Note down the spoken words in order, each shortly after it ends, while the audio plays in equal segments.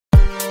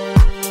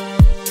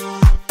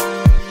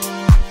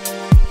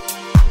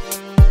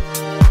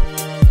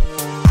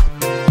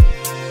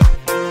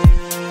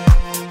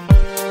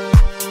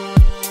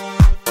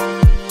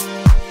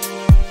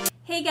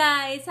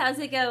guys, how's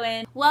it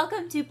going?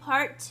 Welcome to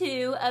part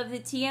 2 of the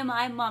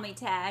TMI mommy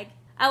tag.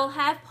 I will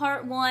have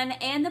part 1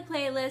 and the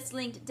playlist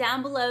linked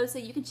down below so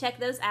you can check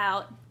those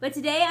out. But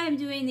today I'm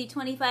doing the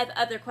 25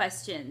 other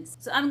questions.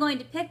 So I'm going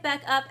to pick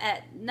back up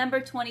at number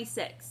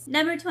 26.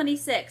 Number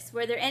 26,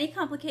 were there any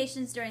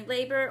complications during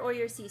labor or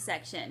your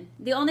C-section?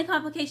 The only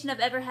complication I've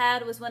ever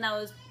had was when I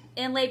was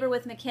in labor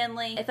with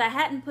McKinley. If I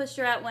hadn't pushed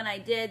her out when I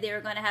did, they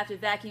were going to have to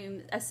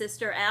vacuum assist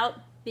her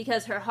out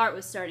because her heart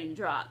was starting to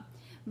drop.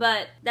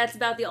 But that's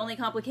about the only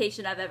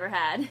complication I've ever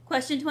had.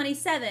 Question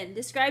 27.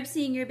 Describe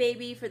seeing your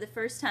baby for the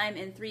first time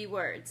in 3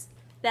 words.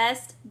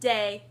 Best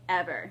day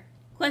ever.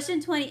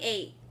 Question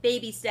 28.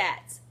 Baby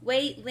stats.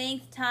 Weight,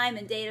 length, time,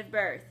 and date of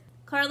birth.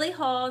 Carly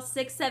Hall,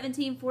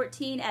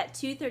 6/17/14 at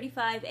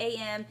 2:35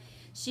 a.m.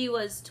 She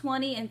was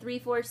 20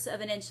 3/4 of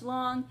an inch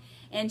long,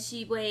 and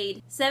she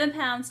weighed 7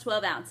 pounds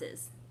 12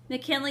 ounces.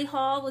 McKinley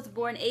Hall was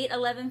born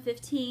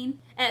 8/11/15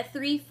 at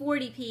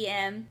 3:40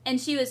 p.m. and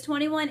she was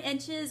 21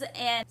 inches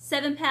and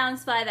 7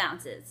 pounds 5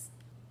 ounces.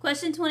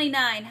 Question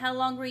 29. How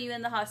long were you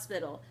in the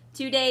hospital?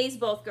 2 days,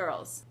 both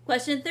girls.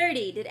 Question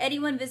 30. Did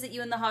anyone visit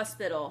you in the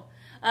hospital?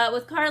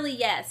 With Carly,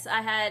 yes.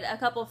 I had a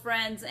couple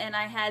friends and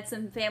I had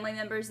some family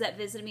members that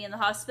visited me in the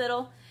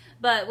hospital.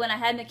 But when I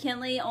had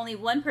McKinley, only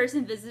one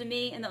person visited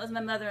me, and that was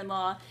my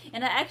mother-in-law.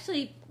 And I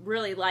actually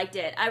really liked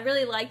it. I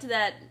really liked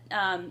that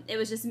it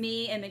was just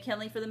me and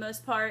McKinley for the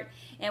most part,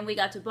 and we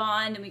got to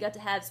bond, and we got to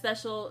have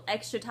special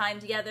extra time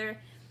together.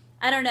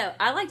 I don't know.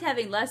 I liked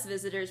having less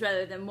visitors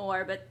rather than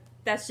more, but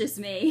that's just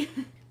me.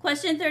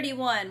 Question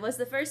 31. Was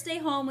the first day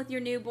home with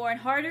your newborn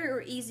harder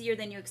or easier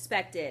than you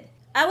expected?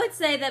 I would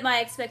say that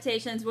my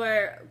expectations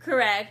were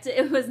correct.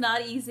 It was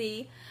not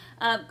easy.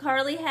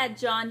 Carly had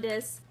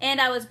jaundice,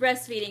 and I was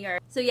breastfeeding her.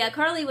 So yeah,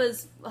 Carly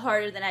was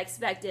harder than I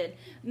expected.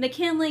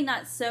 McKinley,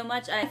 not so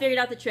much. I figured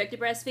out the trick to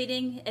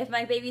breastfeeding. If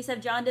my babies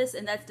have jaundice,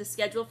 and that's to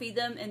schedule feed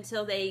them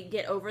until they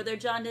get over their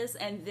jaundice,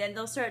 and then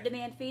they'll start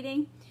demand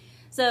feeding.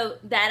 So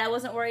that I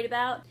wasn't worried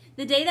about.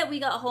 The day that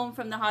we got home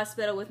from the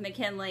hospital with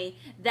McKinley,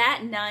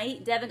 that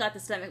night, Devin got the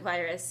stomach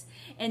virus.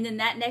 And then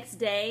that next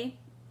day,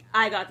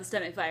 I got the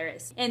stomach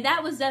virus. And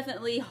that was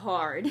definitely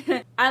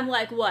hard. I'm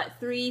like, what,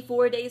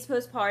 3-4 days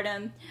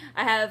postpartum.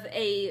 I have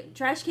a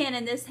trash can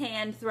in this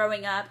hand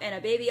throwing up and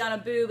a baby on a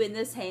boob in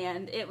this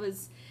hand. It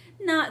was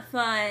not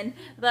fun.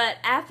 But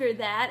after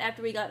that,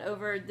 after we got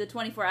over the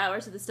 24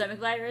 hours of the stomach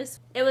virus,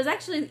 it was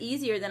actually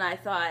easier than I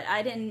thought.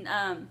 I didn't,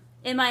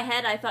 in my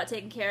head, I thought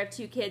taking care of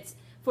 2 kids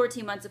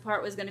 14 months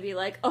apart was going to be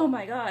like, oh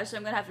my gosh,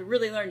 I'm going to have to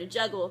really learn to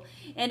juggle.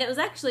 And it was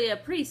actually a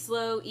pretty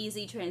slow,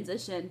 easy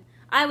transition.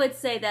 I would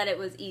say that it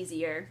was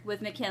easier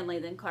with McKinley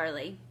than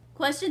Carly.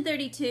 Question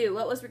 32.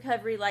 What was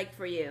recovery like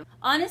for you?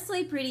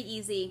 Honestly, pretty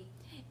easy.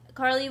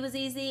 Carly was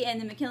easy, and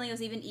then McKinley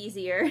was even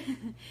easier.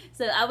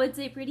 So I would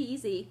say pretty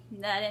easy.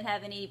 I didn't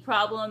have any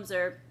problems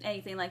or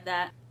anything like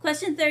that.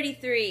 Question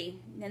 33.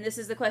 And this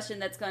is the question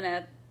that's going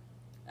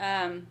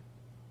to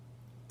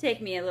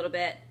take me a little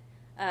bit.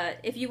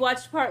 If you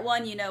watched part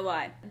 1, you know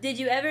why. Did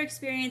you ever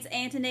experience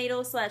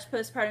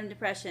antenatal/postpartum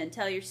depression?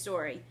 Tell your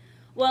story.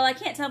 Well, I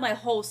can't tell my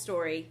whole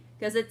story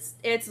because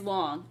it's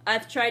long.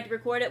 I've tried to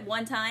record it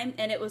one time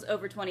and it was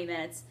over 20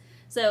 minutes.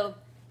 So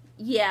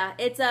yeah,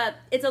 it's a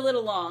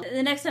little long.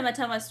 The next time I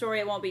tell my story,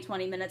 it won't be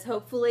 20 minutes,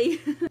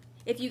 hopefully.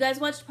 If you guys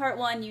watched part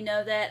 1, you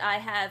know that I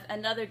have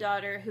another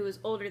daughter who is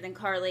older than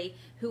Carly,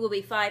 who will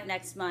be 5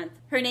 next month.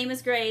 Her name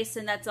is Grace,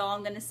 and that's all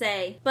I'm going to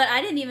say. But I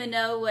didn't even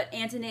know what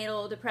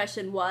antenatal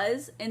depression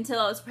was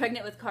until I was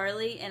pregnant with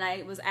Carly, and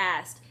I was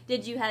asked,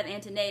 did you have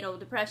antenatal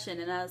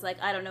depression? And I was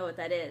like, I don't know what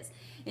that is.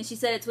 And she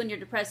said it's when you're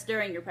depressed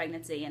during your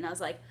pregnancy. And I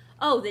was like,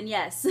 oh, then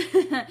yes.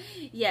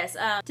 Yes.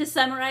 To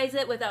summarize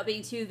it without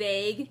being too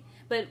vague,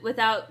 but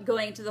without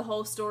going into the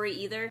whole story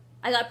either,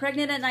 I got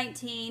pregnant at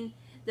 19.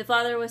 The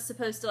father was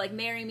supposed to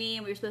marry me,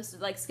 and we were supposed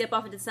to skip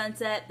off into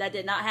sunset. That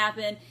did not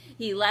happen.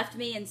 He left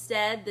me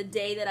instead the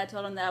day that I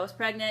told him that I was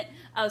pregnant.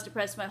 I was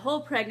depressed my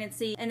whole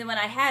pregnancy, and then when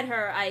I had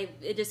her,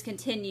 it just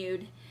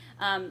continued.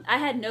 I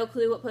had no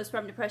clue what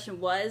postpartum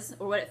depression was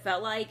or what it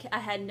felt like. I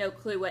had no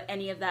clue what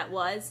any of that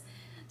was.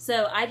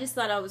 So I just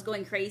thought I was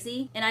going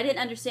crazy, and I didn't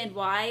understand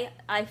why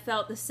I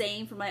felt the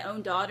same for my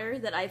own daughter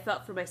that I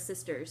felt for my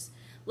sisters.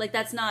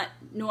 That's not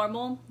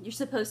normal. You're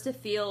supposed to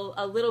feel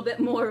a little bit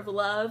more of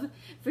love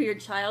for your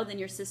child than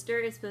your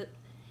sister.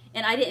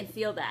 And I didn't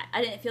feel that.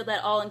 I didn't feel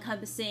that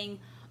all-encompassing,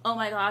 oh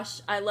my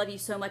gosh, I love you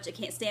so much, I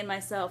can't stand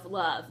myself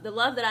love. The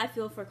love that I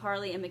feel for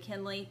Carly and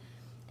McKinley,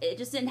 it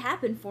just didn't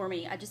happen for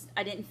me.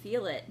 I didn't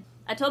feel it.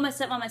 I told my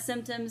stepmom my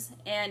symptoms,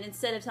 and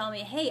instead of telling me,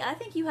 hey, I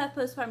think you have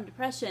postpartum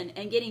depression,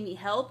 and getting me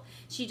help,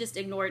 she just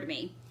ignored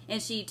me,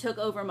 and she took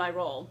over my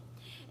role.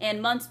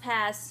 And months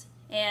passed,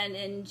 and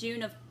in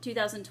June of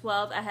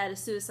 2012, I had a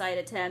suicide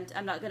attempt.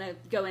 I'm not going to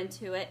go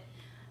into it.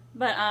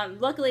 But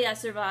luckily, I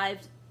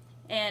survived,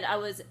 and I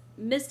was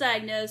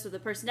misdiagnosed with a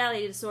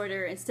personality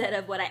disorder instead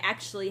of what I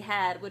actually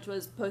had, which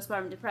was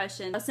postpartum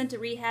depression. I was sent to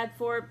rehab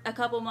for a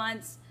couple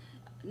months,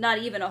 not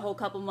even a whole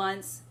couple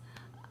months.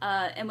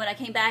 And when I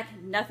came back,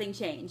 nothing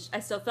changed. I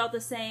still felt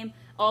the same.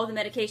 all the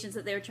medications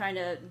that they were trying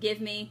to give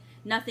me.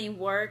 Nothing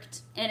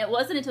worked. And it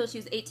wasn't until she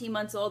was 18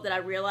 months old that I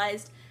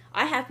realized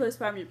I have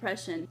postpartum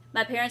depression.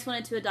 My parents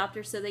wanted to adopt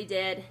her, so they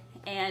did.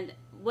 And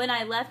when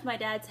I left my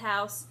dad's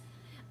house,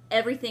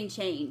 everything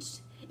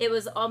changed. It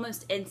was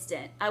almost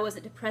instant. I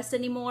wasn't depressed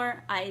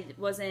anymore. I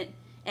wasn't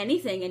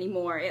anything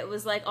anymore. It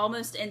was like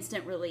almost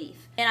instant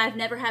relief. And I've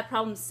never had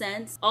problems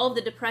since. All of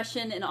the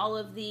depression and all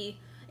of the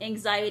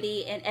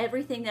anxiety and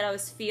everything that I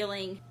was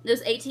feeling,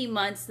 those 18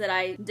 months that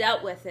I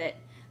dealt with it,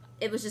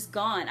 it was just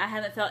gone. I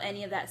haven't felt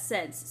any of that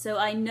since. So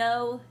I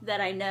know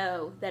that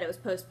it was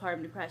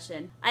postpartum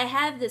depression. I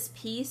have this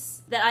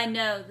peace that I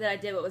know that I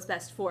did what was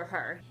best for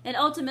her. And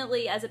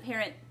ultimately, as a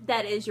parent,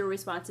 that is your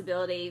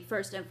responsibility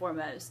first and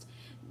foremost.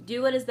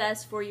 Do what is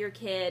best for your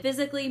kid,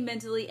 physically,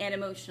 mentally, and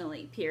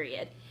emotionally,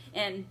 period.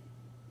 And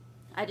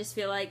I just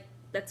feel like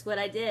that's what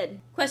I did.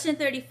 Question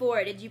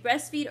 34, did you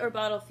breastfeed or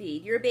bottle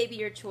feed? Your baby,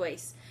 your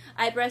choice.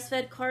 I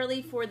breastfed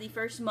Carly for the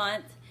first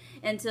month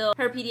until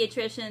her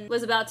pediatrician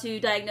was about to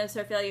diagnose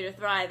her failure to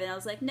thrive, and I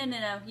was like, no,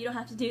 you don't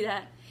have to do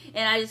that.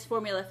 And I just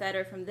formula fed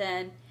her from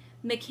then.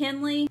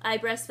 McKinley, I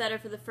breastfed her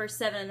for the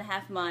first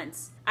 7.5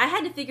 months. I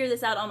had to figure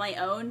this out on my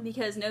own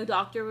because no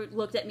doctor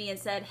looked at me and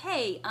said,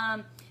 hey,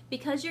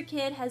 because your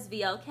kid has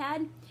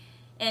VLCADD,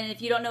 and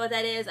if you don't know what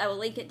that is, I will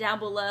link it down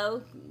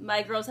below.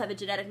 My girls have a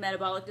genetic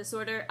metabolic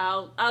disorder.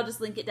 I'll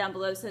just link it down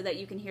below so that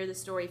you can hear the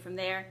story from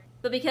there.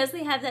 But because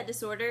they have that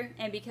disorder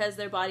and because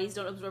their bodies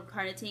don't absorb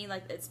carnitine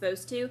like it's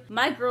supposed to,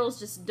 my girls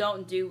just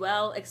don't do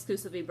well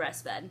exclusively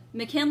breastfed.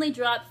 McKinley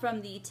dropped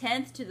from the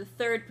 10th to the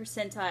 3rd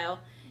percentile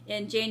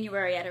in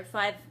January at her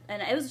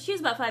she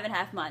was about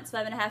 5.5 months,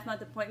 5.5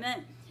 month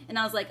appointment. And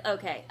I was like,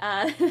 okay,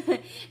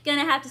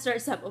 gonna have to start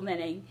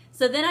supplementing.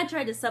 So then I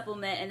tried to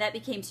supplement, and that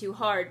became too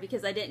hard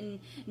because I didn't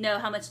know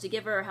how much to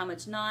give her or how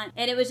much not.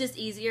 And it was just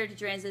easier to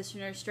transition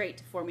her straight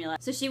to formula.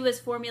 So she was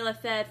formula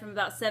fed from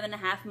about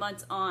 7.5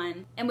 months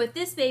on. And with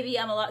this baby,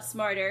 I'm a lot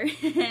smarter,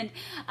 and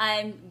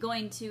I'm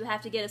going to have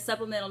to get a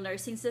supplemental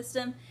nursing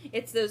system.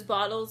 It's those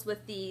bottles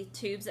with the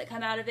tubes that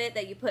come out of it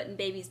that you put in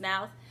baby's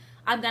mouth.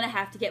 I'm going to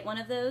have to get one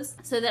of those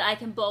so that I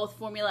can both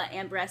formula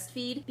and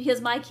breastfeed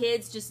because my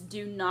kids just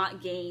do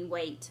not gain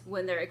weight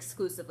when they're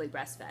exclusively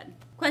breastfed.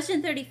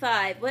 Question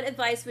 35. What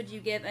advice would you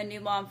give a new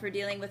mom for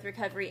dealing with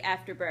recovery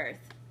after birth?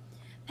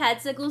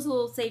 Pad sickles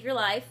will save your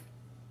life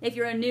if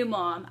you're a new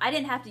mom. I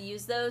didn't have to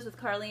use those with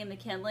Carly and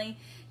McKinley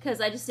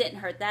because I just didn't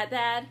hurt that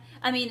bad.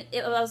 I mean,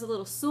 I was a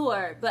little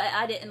sore, but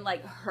I didn't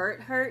like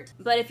hurt.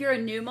 But if you're a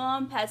new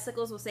mom, pad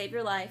sickles will save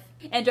your life.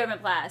 And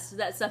dermaplast,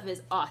 that stuff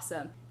is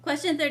awesome.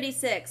 Question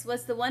 36.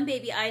 What's the one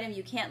baby item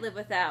you can't live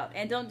without?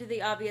 And don't do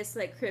the obvious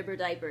like crib or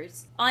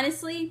diapers.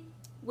 Honestly,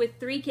 with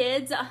 3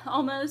 kids,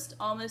 almost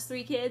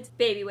 3 kids,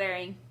 baby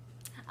wearing.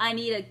 I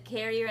need a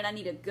carrier and I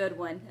need a good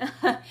one.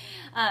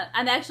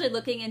 I'm actually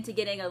looking into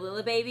getting a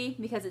Lila baby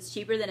because it's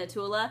cheaper than a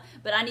Tula,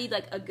 but I need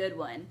like a good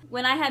one.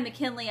 When I had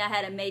McKinley, I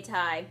had a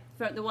Maytai,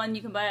 from the one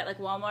you can buy at like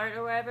Walmart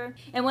or wherever.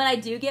 And when I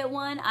do get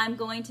one, I'm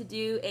going to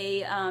do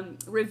a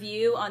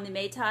review on the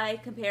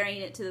Maytai comparing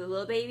it to the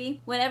Lila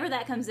baby. Whenever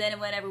that comes in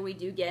and whenever we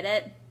do get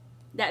it,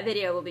 that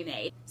video will be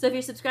made. So if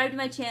you're subscribed to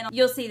my channel,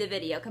 you'll see the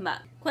video come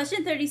up.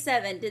 Question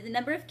 37. Did the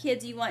number of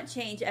kids you want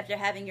change after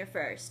having your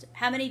first?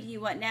 How many do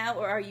you want now,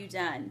 or are you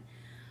done?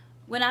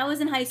 When I was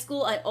in high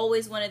school, I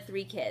always wanted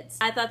 3 kids.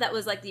 I thought that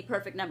was like the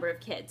perfect number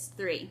of kids,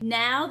 3.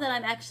 Now that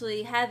I'm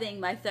actually having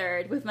my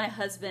 3rd with my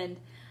husband,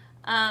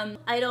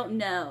 I don't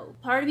know.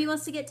 Part of me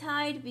wants to get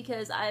tied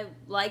because I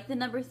like the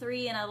number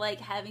 3 and I like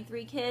having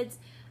 3 kids.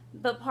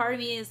 But part of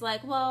me is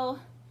like, well,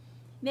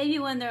 maybe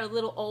when they're a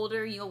little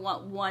older, you'll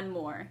want 1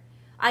 more.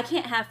 I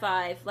can't have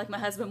 5 like my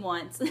husband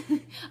wants.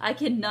 I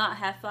cannot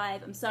have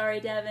 5. I'm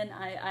sorry, Devin.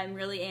 I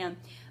really am.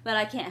 But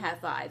I can't have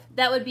 5.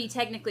 That would be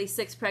technically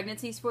 6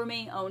 pregnancies for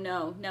me. Oh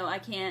no, I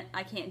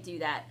can't do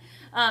that.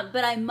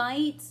 But I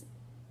might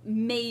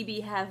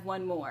maybe have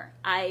 1 more.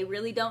 I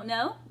really don't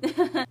know.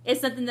 It's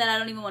something that I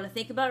don't even want to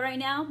think about right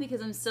now because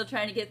I'm still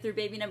trying to get through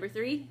baby number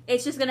 3.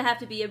 It's just gonna have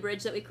to be a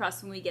bridge that we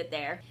cross when we get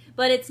there.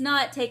 But it's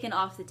not taken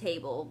off the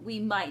table. We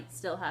might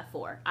still have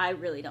 4. I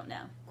really don't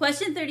know.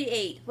 Question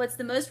 38. What's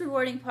the most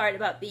rewarding part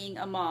about being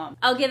a mom?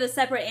 I'll give a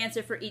separate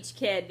answer for each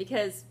kid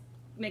because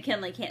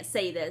McKinley can't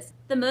say this.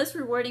 The most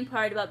rewarding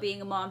part about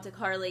being a mom to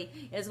Carly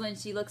is when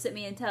she looks at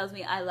me and tells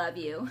me, I love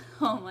you.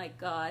 Oh my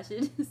gosh,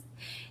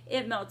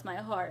 it melts my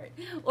heart.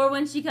 Or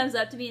when she comes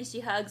up to me and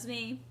she hugs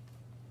me.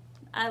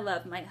 I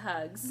love my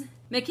hugs.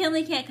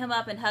 McKinley can't come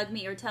up and hug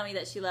me or tell me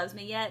that she loves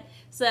me yet.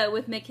 So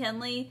with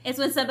McKinley, it's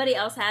when somebody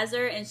else has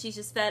her and she's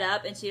just fed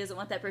up and she doesn't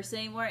want that person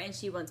anymore and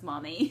she wants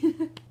mommy.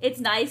 It's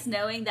nice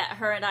knowing that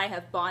her and I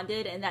have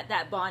bonded and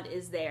that bond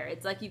is there.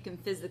 It's like you can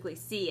physically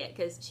see it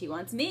because she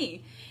wants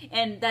me.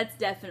 And that's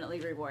definitely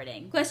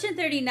rewarding. Question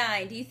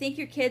 39. Do you think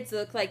your kids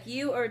look like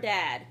you or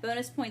dad?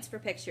 Bonus points for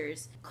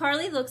pictures.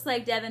 Carly looks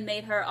like Devin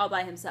made her all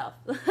by himself.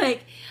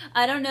 Like,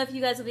 I don't know if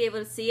you guys will be able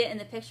to see it in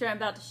the picture I'm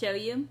about to show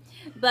you.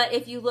 But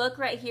if you look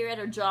right here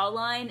at her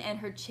jawline and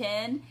her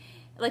chin,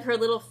 like her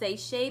little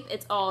face shape,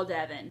 it's all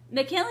Devin.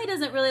 McKinley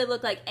doesn't really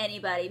look like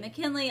anybody.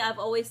 McKinley, I've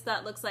always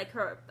thought, looks like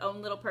her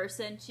own little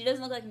person. She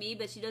doesn't look like me,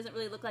 but she doesn't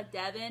really look like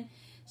Devin.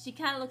 She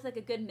kind of looks like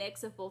a good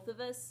mix of both of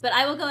us. But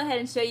I will go ahead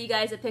and show you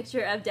guys a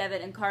picture of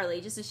Devin and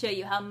Carly just to show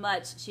you how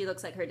much she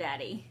looks like her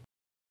daddy.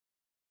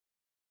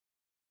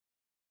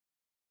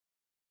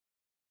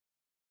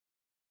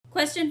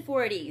 Question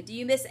 40. Do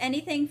you miss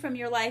anything from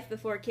your life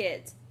before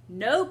kids?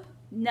 Nope.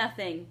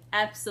 Nothing.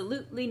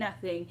 Absolutely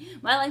nothing.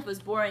 My life was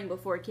boring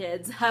before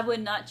kids. I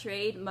would not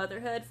trade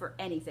motherhood for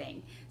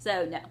anything.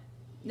 So no.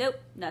 Nope,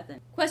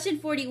 nothing. Question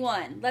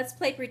 41. Let's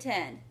play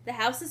pretend. The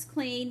house is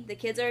clean. The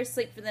kids are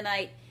asleep for the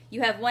night.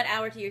 You have 1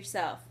 hour to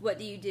yourself. What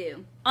do you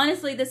do?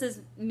 Honestly, this is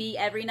me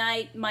every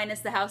night,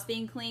 minus the house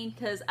being clean,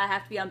 because I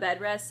have to be on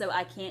bed rest, so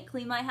I can't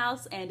clean my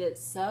house, and it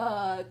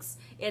sucks.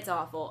 It's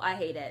awful. I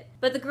hate it.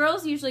 But the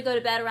girls usually go to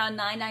bed around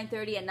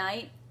 9:30 at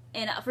night,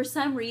 and for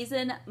some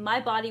reason, my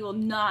body will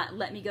not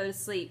let me go to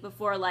sleep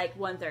before like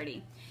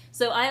 1:30.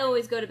 So I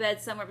always go to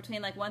bed somewhere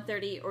between like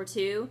 1:30 or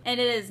 2, and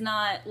it is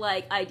not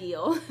like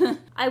ideal.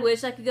 I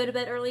wish I could go to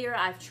bed earlier.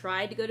 I've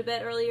tried to go to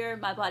bed earlier.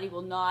 My body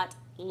will not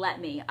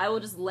let me. I will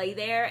just lay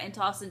there and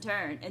toss and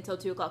turn until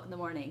 2 o'clock in the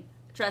morning.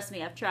 Trust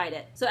me, I've tried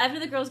it. So after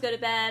the girls go to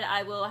bed,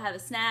 I will have a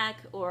snack,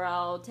 or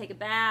I'll take a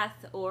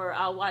bath, or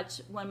I'll watch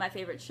one of my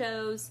favorite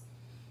shows.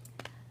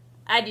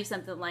 I do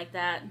something like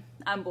that.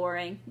 I'm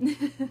boring.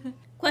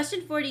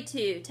 Question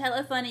 42. Tell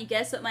a funny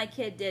guess what my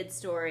kid did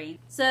story.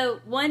 So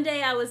one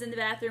day I was in the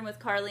bathroom with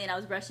Carly and I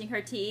was brushing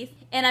her teeth,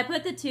 and I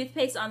put the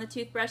toothpaste on the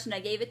toothbrush and I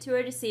gave it to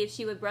her to see if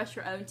she would brush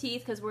her own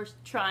teeth, because we're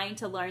trying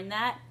to learn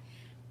that.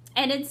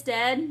 And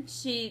instead,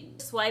 she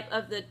swiped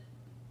of the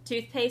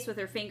toothpaste with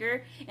her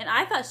finger, and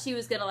I thought she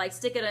was gonna like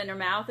stick it in her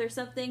mouth or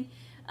something.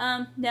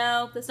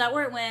 No, that's not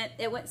where it went.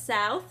 It went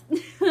south.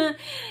 And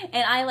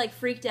I like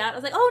freaked out. I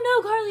was like,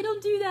 oh no, Carly,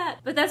 don't do that.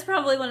 But that's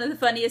probably one of the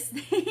funniest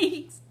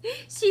things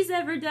she's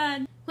ever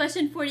done.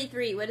 Question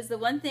 43. What is the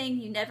one thing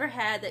you never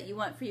had that you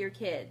want for your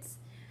kids?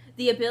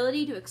 The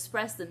ability to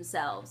express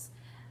themselves.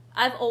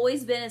 I've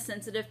always been a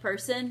sensitive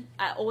person.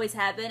 I always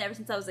have been, ever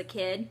since I was a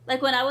kid.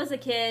 Like when I was a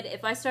kid,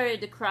 if I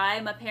started to cry,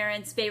 my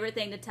parents' favorite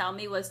thing to tell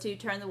me was to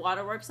turn the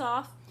waterworks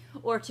off,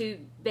 or to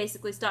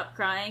basically stop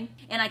crying.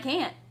 And I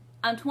can't.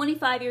 I'm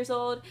 25 years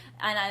old,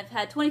 and I've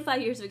had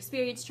 25 years of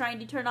experience trying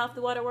to turn off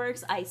the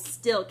waterworks. I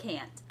still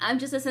can't. I'm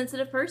just a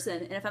sensitive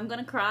person, and if I'm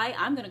gonna cry,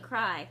 I'm gonna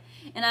cry.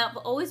 And I've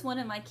always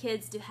wanted my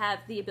kids to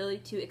have the ability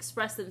to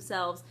express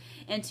themselves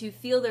and to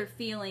feel their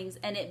feelings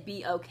and it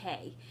be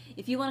okay.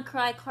 If you want to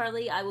cry,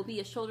 Carly, I will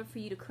be a shoulder for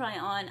you to cry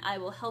on. I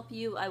will help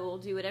you. I will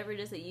do whatever it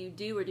is that you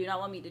do or do not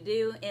want me to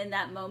do in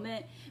that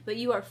moment, but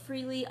you are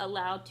freely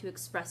allowed to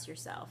express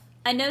yourself.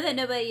 I know that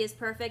nobody is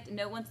perfect.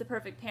 No one's the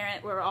perfect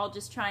parent. We're all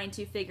just trying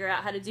to figure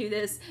out how to do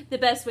this the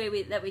best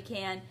way that we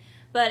can.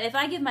 But if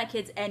I give my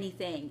kids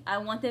anything, I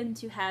want them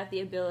to have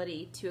the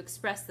ability to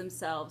express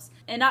themselves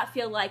and not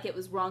feel like it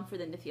was wrong for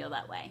them to feel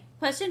that way.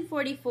 Question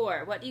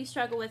 44. What do you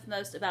struggle with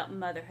most about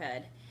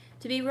motherhood?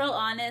 To be real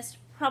honest,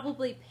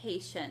 probably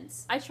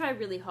patience. I try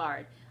really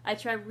hard. I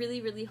try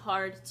really, really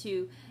hard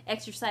to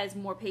exercise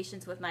more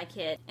patience with my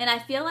kid. And I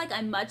feel like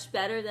I'm much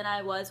better than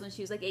I was when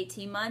she was like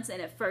 18 months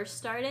and it first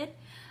started,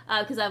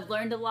 because I've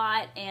learned a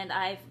lot and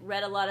I've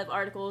read a lot of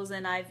articles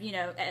and I've,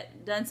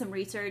 done some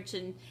research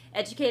and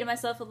educated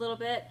myself a little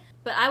bit.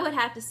 But I would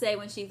have to say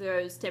when she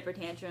throws temper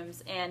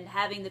tantrums, and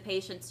having the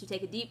patience to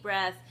take a deep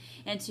breath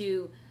and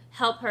to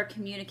help her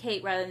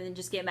communicate rather than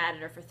just get mad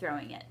at her for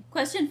throwing it.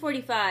 Question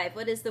 45.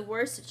 What is the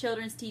worst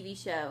children's TV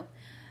show?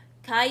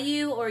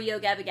 Caillou or Yo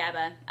Gabba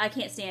Gabba? I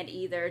can't stand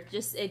either.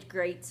 Just it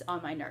grates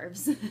on my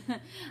nerves.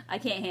 I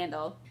can't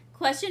handle.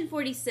 Question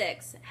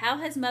 46. How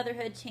has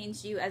motherhood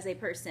changed you as a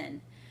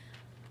person?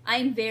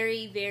 I'm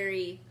very,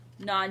 very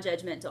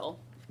non-judgmental.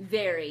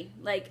 Very.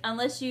 Like,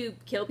 unless you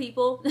kill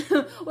people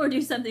or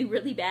do something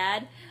really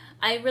bad,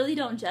 I really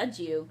don't judge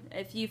you.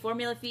 If you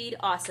formula feed,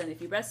 awesome.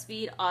 If you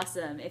breastfeed,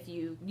 awesome. If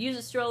you use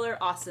a stroller,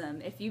 awesome.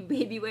 If you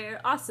baby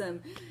wear,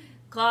 awesome.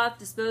 Cloth,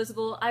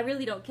 disposable, I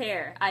really don't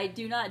care. I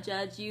do not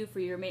judge you for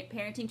your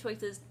parenting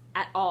choices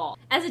at all.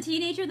 As a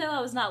teenager, though,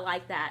 I was not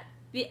like that.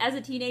 As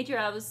a teenager,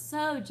 I was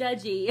so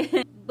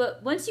judgy.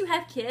 But once you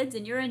have kids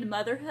and you're into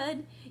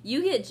motherhood,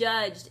 you get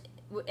judged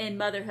in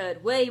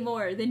motherhood way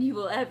more than you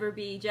will ever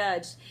be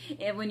judged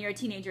when you're a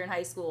teenager in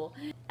high school.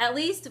 At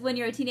least when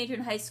you're a teenager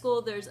in high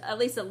school, there's at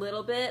least a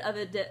little bit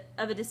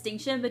of a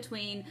distinction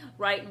between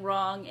right and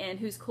wrong and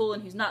who's cool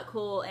and who's not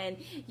cool, and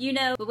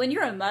but when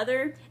you're a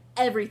mother,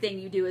 everything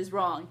you do is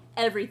wrong.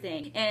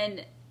 Everything.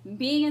 And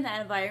being in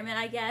that environment,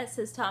 I guess,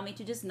 has taught me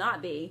to just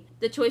not be.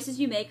 The choices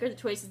you make are the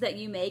choices that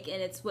you make,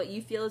 and it's what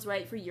you feel is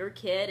right for your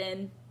kid,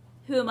 and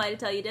who am I to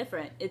tell you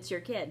different? It's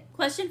your kid.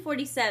 Question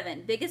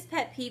 47. Biggest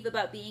pet peeve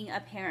about being a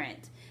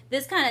parent.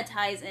 This kind of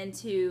ties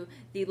into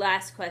the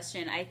last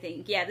question, I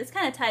think. Yeah, this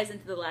kind of ties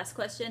into the last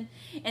question,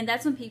 and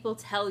that's when people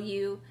tell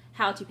you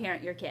how to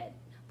parent your kid.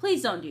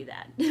 Please don't do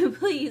that.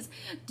 Please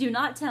do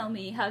not tell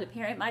me how to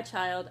parent my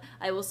child.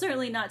 I will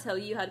certainly not tell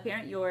you how to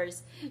parent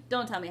yours.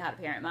 Don't tell me how to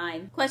parent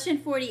mine. Question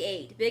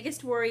 48,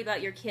 biggest worry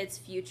about your kid's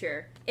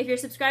future. If you're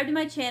subscribed to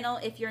my channel,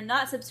 if you're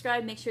not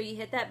subscribed, make sure you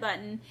hit that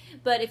button.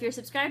 But if you're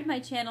subscribed to my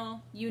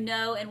channel, you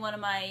know in one of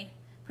my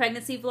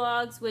pregnancy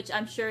vlogs, which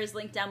I'm sure is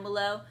linked down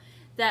below,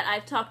 that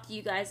I've talked to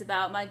you guys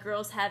about my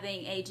girls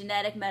having a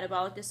genetic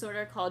metabolic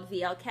disorder called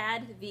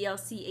VLCADD,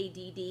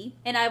 VLCADD.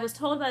 And I was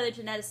told by the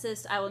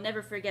geneticist, I will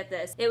never forget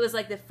this, it was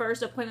like the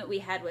first appointment we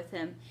had with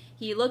him.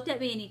 He looked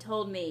at me and he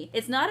told me,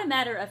 it's not a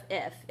matter of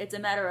if, it's a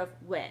matter of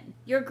when.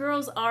 Your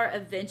girls are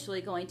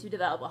eventually going to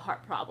develop a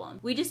heart problem.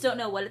 We just don't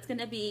know what it's going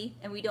to be,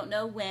 and we don't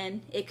know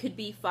when. It could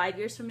be 5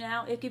 years from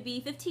now, it could be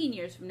 15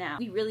 years from now.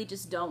 We really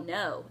just don't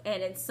know,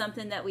 and it's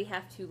something that we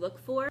have to look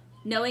for.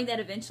 Knowing that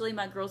eventually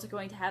my girls are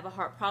going to have a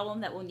heart problem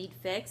that will need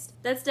fixed,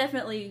 that's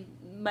definitely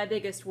my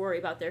biggest worry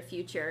about their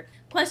future.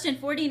 Question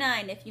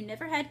 49, if you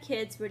never had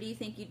kids, where do you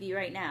think you'd be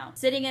right now?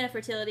 Sitting in a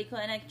fertility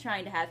clinic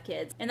trying to have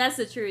kids. And that's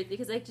the truth,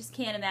 because I just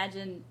can't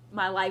imagine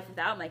my life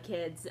without my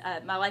kids.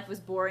 My life was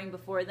boring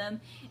before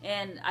them,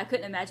 and I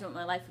couldn't imagine what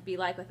my life would be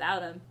like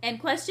without them. And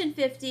question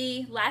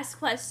 50, last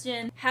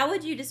question, how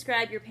would you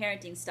describe your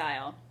parenting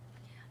style?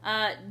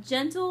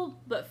 Gentle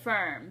but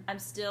firm. I'm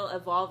still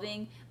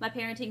evolving my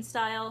parenting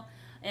style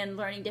and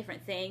learning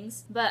different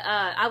things, but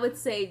I would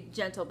say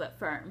gentle but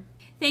firm.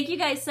 Thank you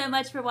guys so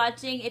much for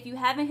watching. If you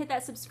haven't hit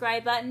that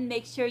subscribe button,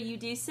 make sure you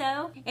do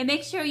so. And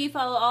make sure you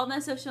follow all my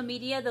social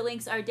media. The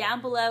links are down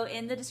below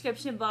in the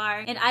description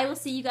bar. And I will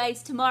see you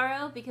guys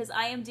tomorrow because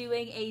I am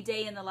doing a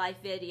day in the life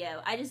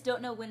video. I just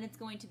don't know when it's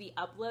going to be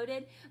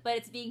uploaded, but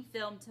it's being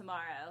filmed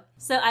tomorrow.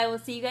 So I will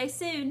see you guys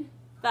soon.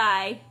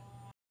 Bye.